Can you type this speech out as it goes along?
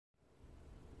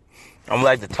I'm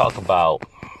like to talk about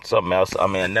something else.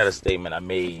 Another statement I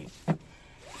made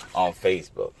on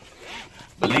Facebook.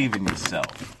 Believe in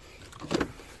yourself.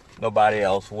 Nobody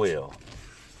else will.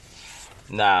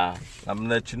 Now, I'm going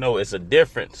to let you know it's a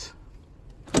difference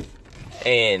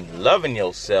in loving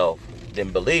yourself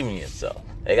than believing yourself.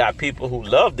 They got people who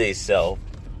love themselves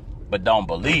but don't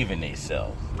believe in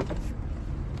themselves.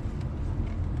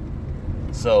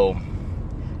 So,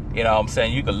 you know what I'm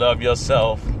saying? You can love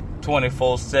yourself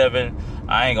 24/7.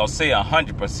 I ain't going to say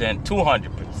 100%,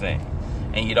 200%.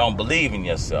 And you don't believe in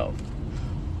yourself.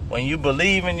 When you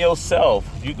believe in yourself,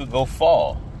 you could go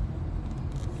far.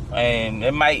 And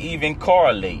it might even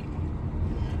correlate.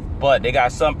 But they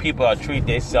got some people that treat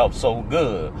themselves so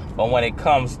good. But when it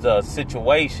comes to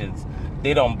situations,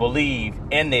 they don't believe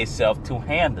in themselves to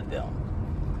handle them.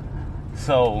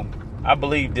 So I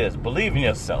believe this. Believe in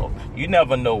yourself. You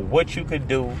never know what you could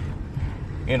do.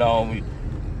 You don't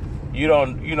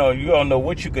know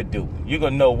what you could do. You're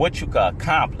going to know what you could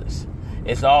accomplish.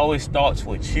 It always starts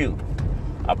with you.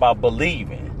 About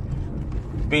believing.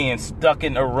 Being stuck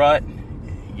in a rut.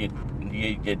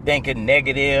 You're thinking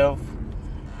negative.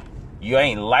 You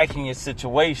ain't liking your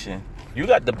situation. You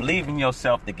got to believe in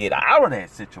yourself to get out of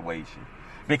that situation.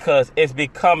 Because it's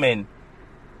becoming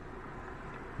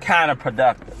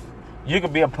counterproductive. You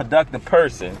could be a productive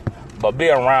person, but be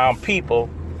around people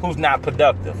who's not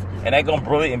productive. And they're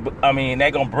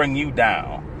gonna bring you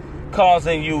down.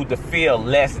 Causing you to feel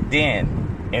less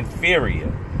than,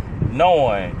 inferior.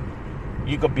 Knowing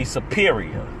you could be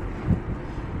superior.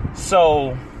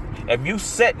 So if you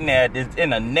sitting there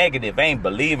in a negative, ain't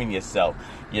believing yourself,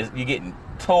 you're getting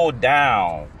towed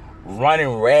down,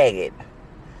 running ragged,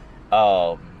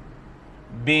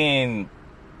 being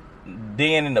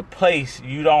in a place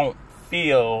you don't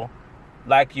feel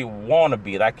like you want to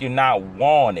be, like you're not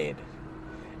wanted,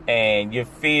 and you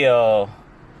feel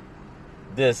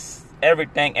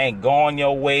everything ain't going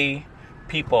your way,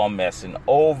 people are messing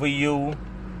over you,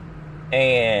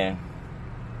 and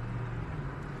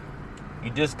you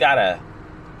just gotta,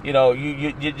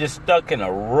 you're just stuck in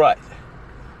a rut,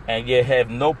 and you have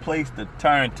no place to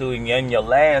turn to, and you're in your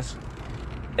last,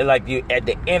 like you at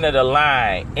the end of the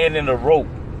line, end of the rope,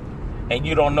 and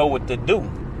you don't know what to do.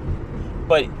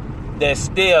 But there's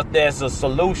a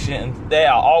solution. There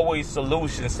are always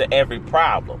solutions to every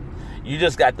problem. You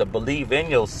just got to believe in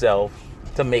yourself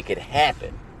to make it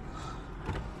happen.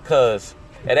 Because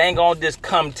it ain't going to just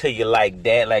come to you like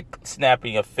that, like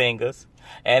snapping your fingers.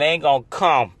 It ain't going to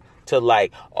come to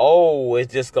like,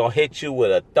 it's just going to hit you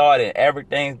with a thought and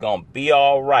everything's going to be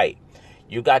all right.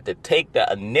 You got to take the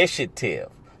initiative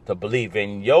to believe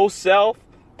in yourself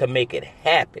to make it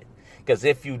happen. Because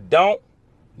if you don't,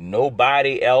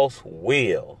 nobody else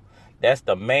will. That's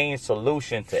the main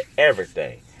solution to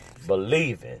everything.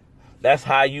 Believing. That's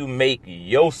how you make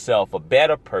yourself a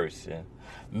better person.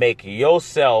 Make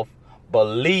yourself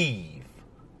believe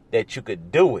that you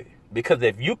could do it. Because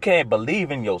if you can't believe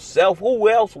in yourself, who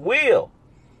else will?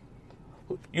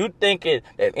 You thinking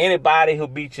that anybody who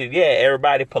beat you,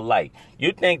 everybody polite.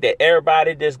 You think that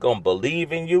everybody just gonna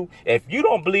believe in you? If you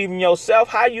don't believe in yourself,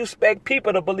 how you expect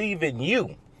people to believe in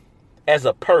you as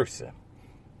a person,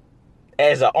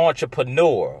 as an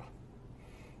entrepreneur,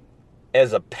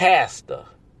 as a pastor,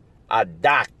 a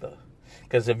doctor?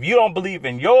 Because if you don't believe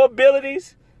in your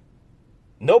abilities,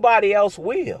 nobody else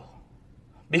will.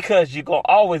 Because you're gonna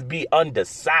always be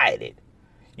undecided.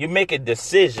 You're making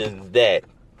decisions that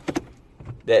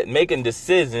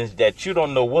you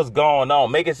don't know what's going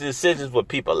on. Making decisions with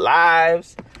people's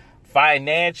lives,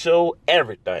 financial,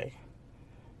 everything.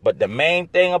 But the main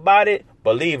thing about it,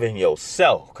 believe in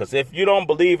yourself. Because if you don't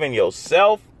believe in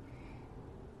yourself,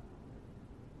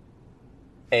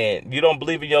 and you don't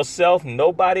believe in yourself,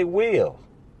 nobody will.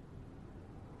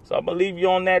 So I believe you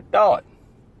on that thought.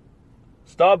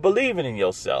 Start believing in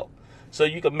yourself so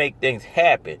you can make things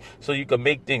happen, so you can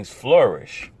make things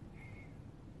flourish.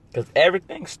 Because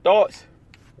everything starts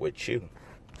with you.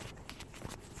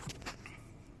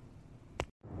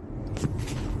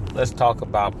 Let's talk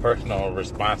about personal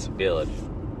responsibility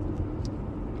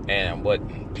and what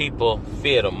people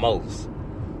fear the most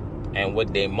and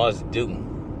what they must do.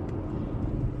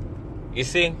 You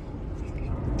see,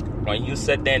 when you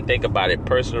sit there and think about it,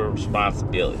 personal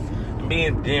responsibility,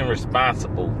 being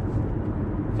responsible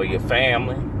for your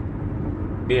family,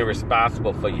 being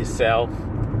responsible for yourself,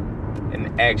 and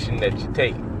the action that you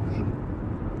take.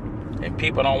 And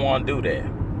people don't want to do that.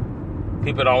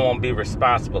 People don't want to be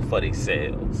responsible for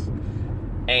themselves.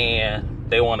 And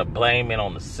they want to blame it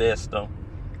on the system.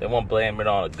 They want to blame it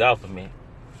on the government.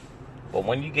 But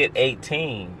when you get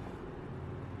 18,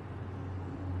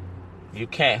 You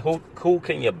can't. Who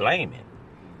can you blame it?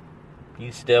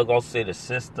 You still gonna say the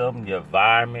system, your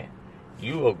environment.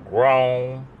 You a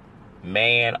grown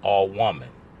man or woman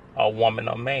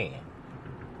or man,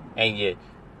 and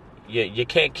you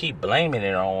can't keep blaming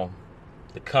it on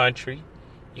the country.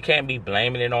 You can't be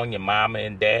blaming it on your mama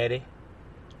and daddy.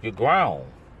 You're grown.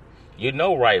 You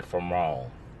know right from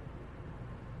wrong.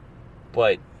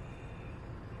 But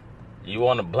you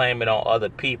want to blame it on other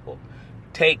people.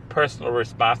 Take personal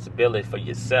responsibility for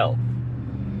yourself.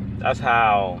 That's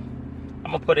how,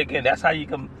 I'm going to put it again, that's how you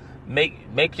can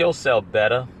make yourself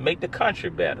better, make the country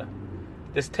better.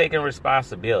 Just taking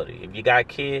responsibility. If you got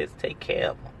kids, take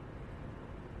care of them.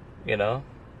 You know?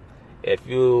 If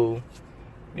you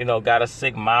got a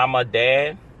sick mama,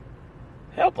 dad,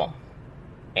 help them.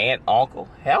 Aunt, uncle,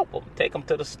 help them. Take them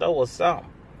to the store or something.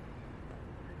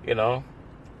 You know?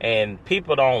 And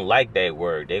people don't like that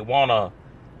word. They want to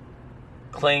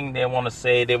cling, they want to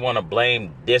say, they want to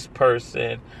blame this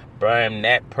person, blame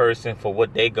that person for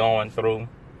what they going through.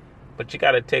 But you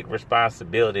got to take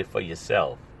responsibility for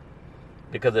yourself.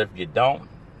 Because if you don't,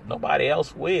 nobody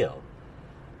else will.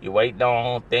 You waiting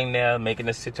on thing there, making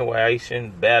the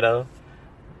situation better.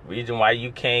 Reason why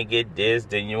you can't get this,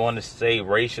 then you want to say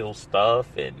racial stuff,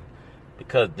 and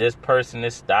because this person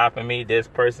is stopping me, this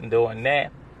person doing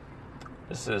that.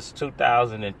 This is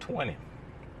 2020.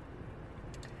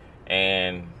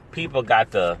 And people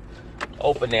got to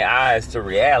open their eyes to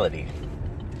reality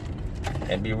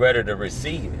and be ready to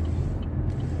receive it.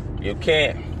 You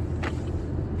can't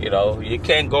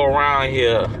go around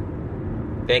here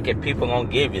thinking people gonna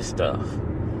give you stuff.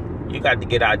 You got to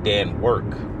get out there and work.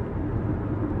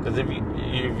 Because if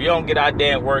you don't get out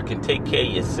there and work and take care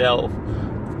of yourself,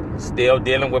 still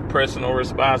dealing with personal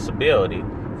responsibility,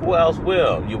 who else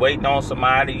will? You waiting on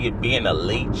somebody, you're being a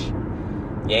leech.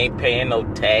 You ain't paying no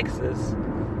taxes,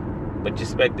 but you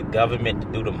expect the government to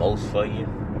do the most for you.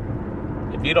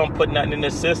 If you don't put nothing in the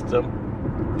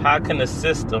system, how can the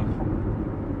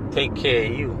system take care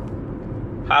of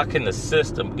you? How can the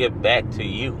system give back to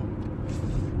you?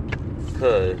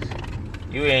 Because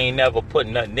you ain't never put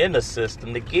nothing in the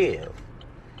system to give.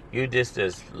 You just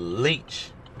this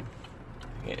leech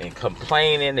and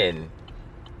complaining and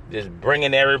just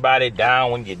bringing everybody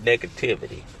down with your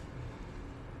negativity.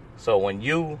 So when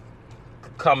you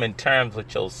come in terms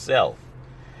with yourself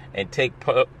and take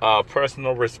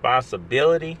personal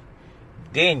responsibility,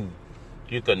 then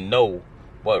you can know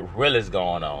what really is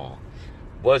going on.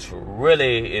 What's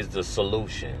really is the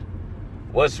solution.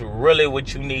 What's really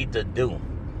what you need to do.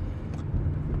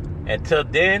 Until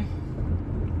then,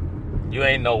 you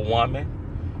ain't no woman.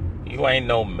 You ain't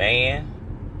no man.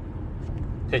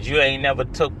 Because you ain't never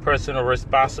took personal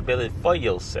responsibility for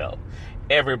yourself.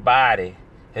 Everybody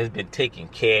has been taking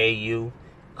care of you,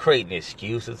 creating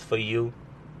excuses for you.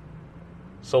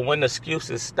 So when the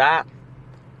excuses stop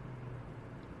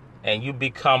and you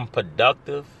become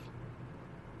productive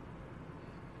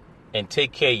and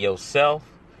take care of yourself,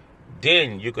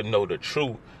 then you can know the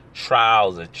true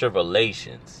trials and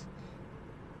tribulations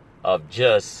of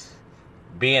just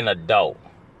being adult,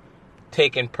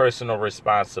 taking personal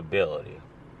responsibility.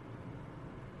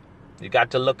 You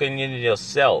got to look in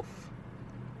yourself.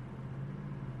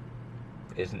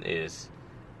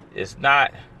 It's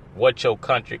not what your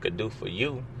country could do for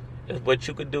you. It's what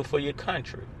you could do for your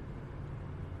country.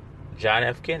 John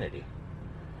F. Kennedy.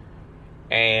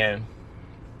 And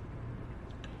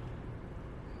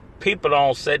people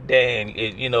don't sit there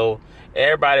and,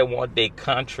 everybody want their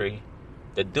country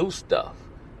to do stuff.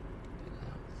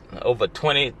 Over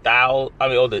 $20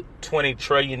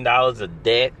 trillion of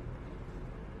debt.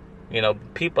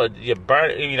 People, your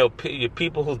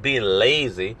people who's being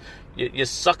lazy, you're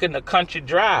sucking the country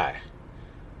dry.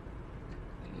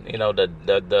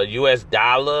 The U.S.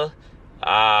 dollar,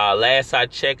 last I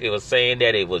checked, it was saying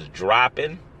that it was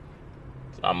dropping.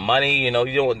 Money, you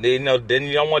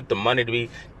don't want the money to be,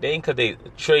 because they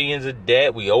trillions of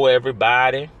debt, we owe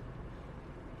everybody.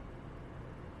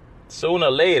 Sooner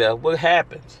or later, what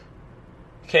happens?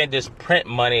 You can't just print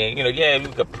money. You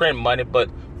could print money, but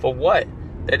for what?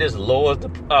 That just lowers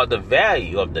the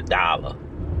value of the dollar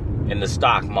in the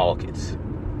stock markets.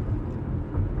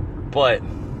 But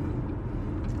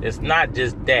it's not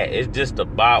just that. It's just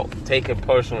about taking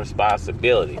personal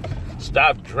responsibility.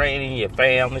 Stop draining your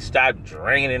family. Stop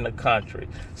draining the country.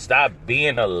 Stop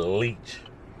being a leech.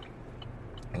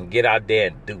 And get out there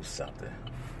and do something.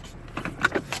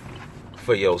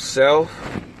 For yourself.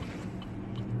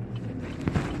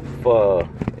 For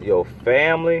your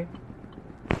family.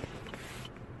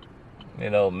 Be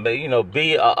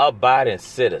an abiding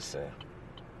citizen.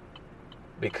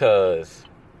 Because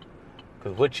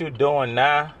what you're doing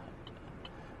now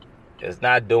It's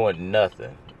not doing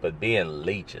nothing but being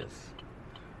leeches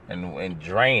and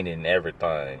draining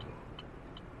everything.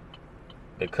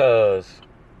 Because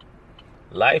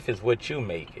life is what you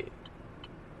make it.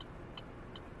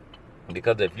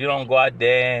 Because if you don't go out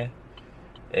there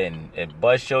and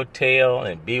bust your tail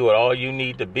and be what all you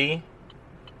need to be,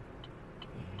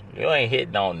 you ain't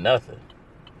hitting on nothing.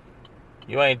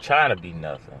 You ain't trying to be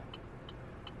nothing.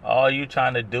 All you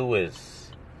trying to do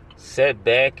is sit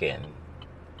back and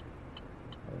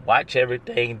watch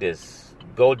everything just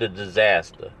go to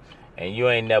disaster. And you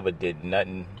ain't never did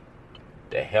nothing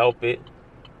to help it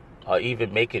or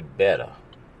even make it better.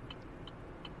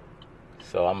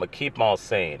 So I'm going to keep on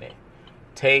saying it.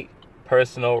 Take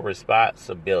personal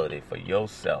responsibility for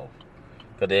yourself.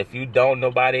 Because if you don't,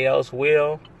 nobody else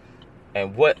will.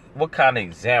 And what kind of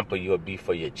example you'll be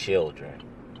for your children?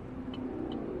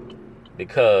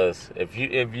 Because if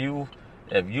you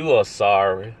are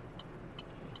sorry,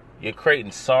 you're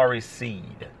creating sorry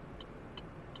seed.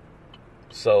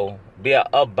 So be an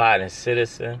abiding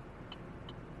citizen.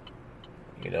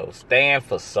 Stand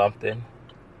for something.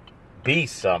 Be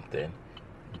something.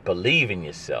 Believe in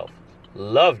yourself.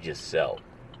 Love yourself.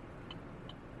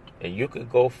 And you could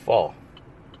go far.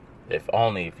 If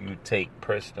you take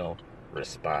personal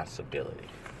responsibility.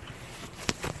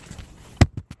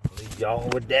 I'll leave y'all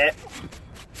with that.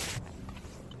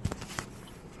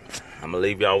 I'm going to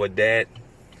leave y'all with that.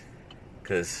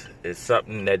 Because it's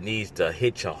something that needs to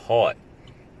hit your heart.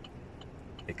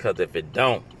 Because if it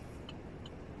don't,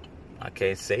 I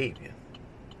can't save you.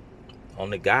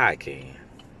 Only God can.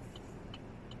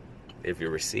 If you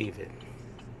receive it.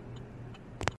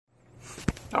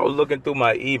 I was looking through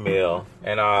my email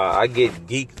and I get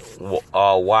Geek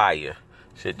Wire.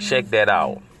 Should check that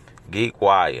out. Geek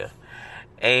Wire.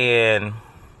 And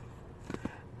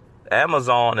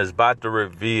Amazon is about to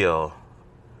reveal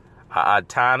an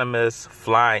autonomous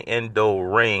flying indoor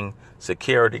ring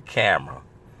security camera.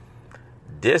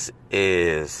 This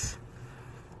is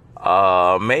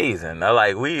amazing.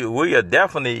 Like we are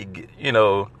definitely,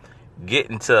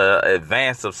 getting to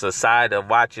advance of society of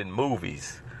watching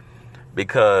movies.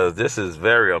 Because this is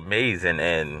very amazing,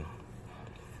 and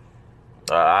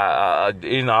I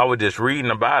was just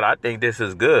reading about it. I think this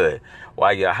is good.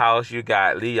 While your house,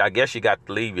 I guess you got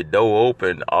to leave your door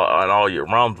open on all your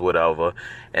rooms, whatever,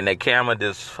 and the camera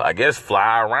just, I guess,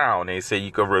 fly around. They say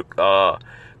you can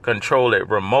control it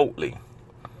remotely.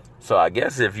 So I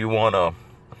guess if you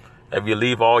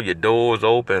leave all your doors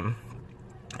open,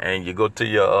 and you go to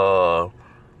your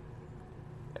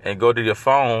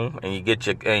phone and you get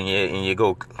and you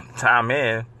go time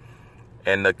in,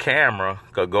 and the camera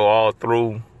could go all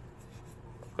through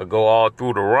the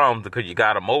rooms because you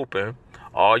got them open.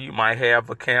 Or you might have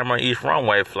a camera in each room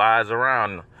where it flies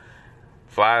around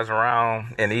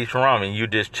in each room and you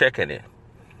just checking it.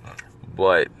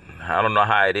 But I don't know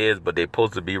how it is, but they're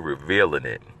supposed to be revealing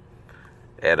it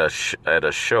at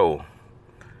a show.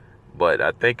 But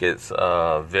I think it's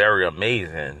very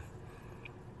amazing.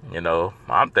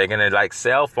 I'm thinking that like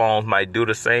cell phones might do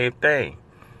the same thing.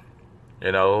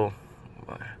 This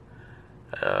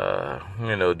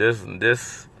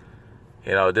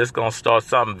gonna start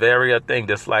something very, I think,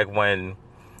 just like when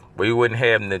we wouldn't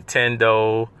have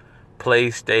Nintendo,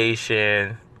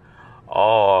 PlayStation,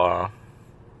 or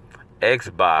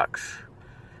Xbox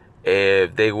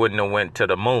if they wouldn't have went to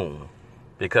the moon.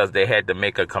 Because they had to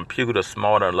make a computer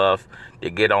smart enough to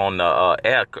get on the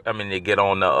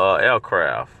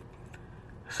aircraft.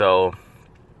 So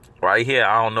right here,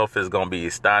 I don't know if it's gonna be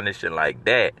astonishing like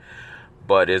that,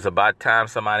 but it's about time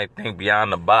somebody think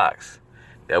beyond the box,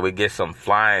 that we get some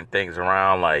flying things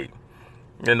around. Like,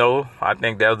 I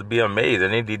think that would be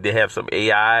amazing. They need to have some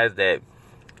AIs that,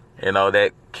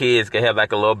 that kids can have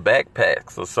like a little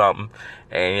backpacks or something,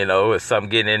 and if something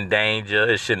getting in danger,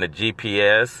 it's in the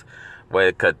GPS. Where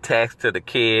it could text to the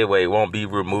kid, where it won't be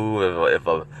removed if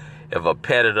a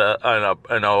predator, some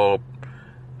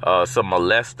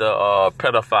molester or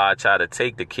pedophile try to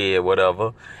take the kid,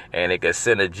 whatever, and it could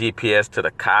send a GPS to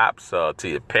the cops or to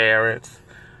your parents.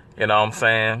 You know what I'm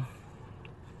saying?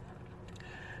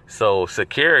 So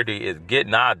security is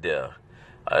getting out there.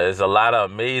 There's a lot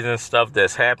of amazing stuff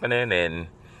that's happening, and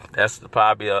that's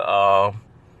probably a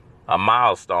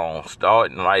milestone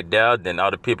starting right there. Then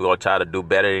other people gonna try to do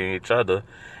better than each other,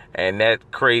 and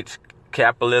that creates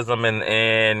capitalism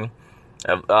and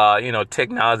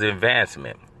technology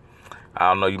advancement. I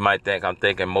don't know, you might think I'm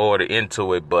thinking more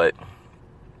into it, but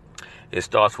it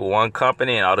starts with one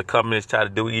company and other companies try to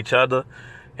do each other,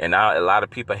 and now a lot of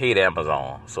people hate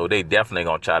Amazon, so they definitely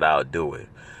gonna try to outdo it.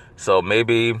 So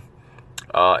maybe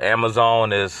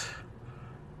Amazon is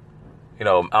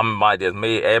I might just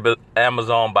made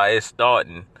Amazon by it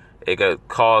starting. It could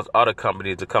cause other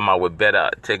companies to come out with better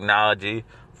technology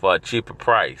for a cheaper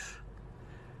price.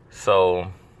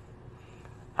 So,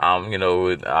 I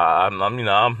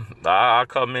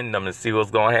commend them and see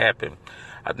what's gonna happen.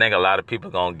 I think a lot of people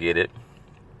gonna get it.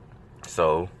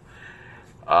 So,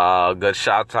 good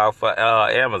shout out for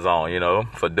Amazon,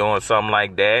 for doing something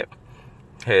like that.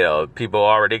 Hell, people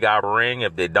already got Ring.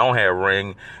 If they don't have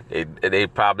Ring, they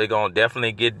probably gonna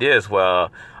definitely get this.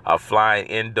 Well, a flying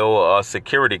indoor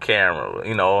security camera.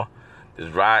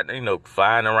 Just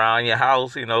flying around your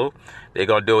house. They're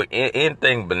gonna do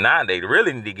anything, but now they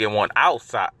really need to get one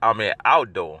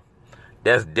outdoor.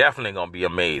 That's definitely gonna be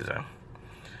amazing.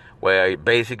 Where it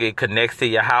basically connects to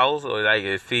your house, or like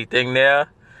you see thing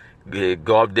there. You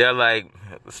go up there, like,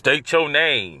 state your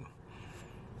name.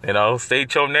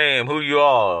 State your name, who you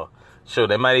are. Sure,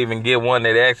 they might even get one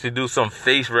that actually do some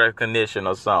face recognition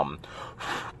or something.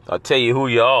 I'll tell you who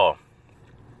you are.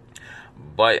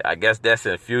 But I guess that's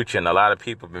in the future, and a lot of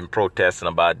people have been protesting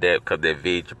about that because they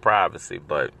invade your privacy.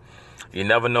 But you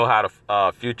never know how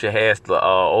the future has to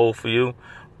hold for you.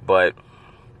 But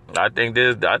I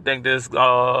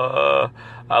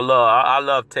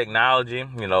love technology.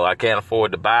 I can't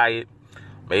afford to buy it.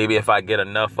 Maybe if I get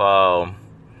enough,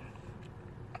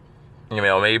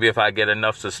 maybe if I get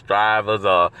enough subscribers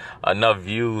or enough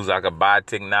views, I could buy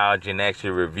technology and actually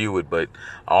review it. But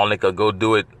I only could go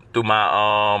do it through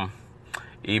my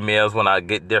emails when I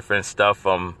get different stuff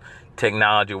from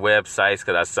technology websites,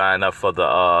 because I sign up for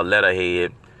the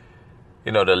letterhead.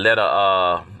 The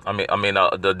letter,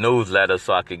 the newsletter,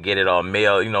 so I could get it on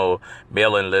mailing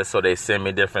list, so they send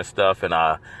me different stuff and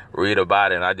I read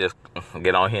about it, and I just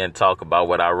get on here and talk about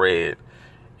what I read,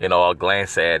 or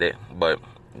glance at it. But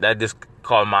that just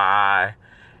caught my eye,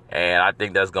 and I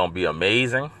think that's going to be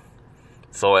amazing.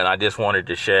 So, and I just wanted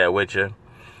to share it with you.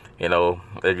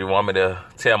 If you want me to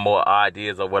tell more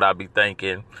ideas of what I be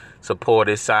thinking, support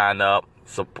it, sign up,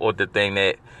 support the thing.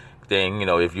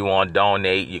 If you want to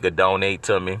donate, you could donate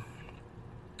to me.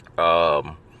 Because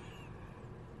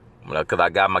I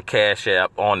got my Cash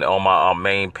App on my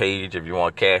main page. If you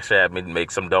want Cash App me to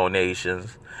make some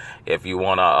donations. If you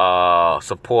want to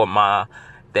support my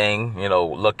thing,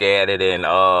 look at it and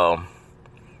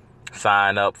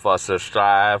sign up for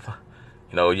subscribe.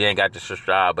 You ain't got to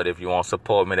subscribe, but if you want to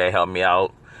support me, that help me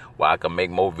out, where I can make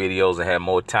more videos and have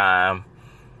more time.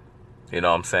 You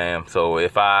know what I'm saying? So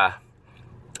if I,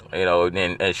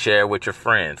 and share with your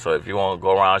friends. So if you want to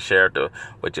go around, share it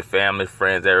with your family,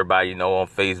 friends, everybody on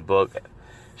Facebook,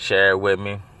 share it with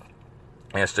me.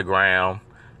 Instagram,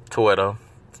 Twitter.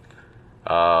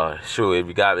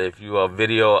 If you a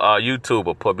video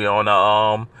YouTuber, put me on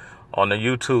the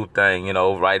YouTube thing,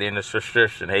 right in the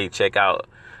subscription. Hey, check out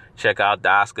the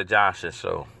Oscar Johnson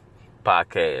Show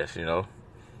podcast,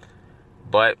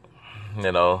 But,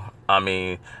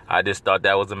 I just thought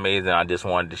that was amazing. I just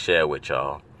wanted to share with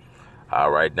y'all. All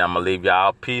right, now I'm going to leave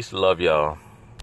y'all. Peace. Love y'all.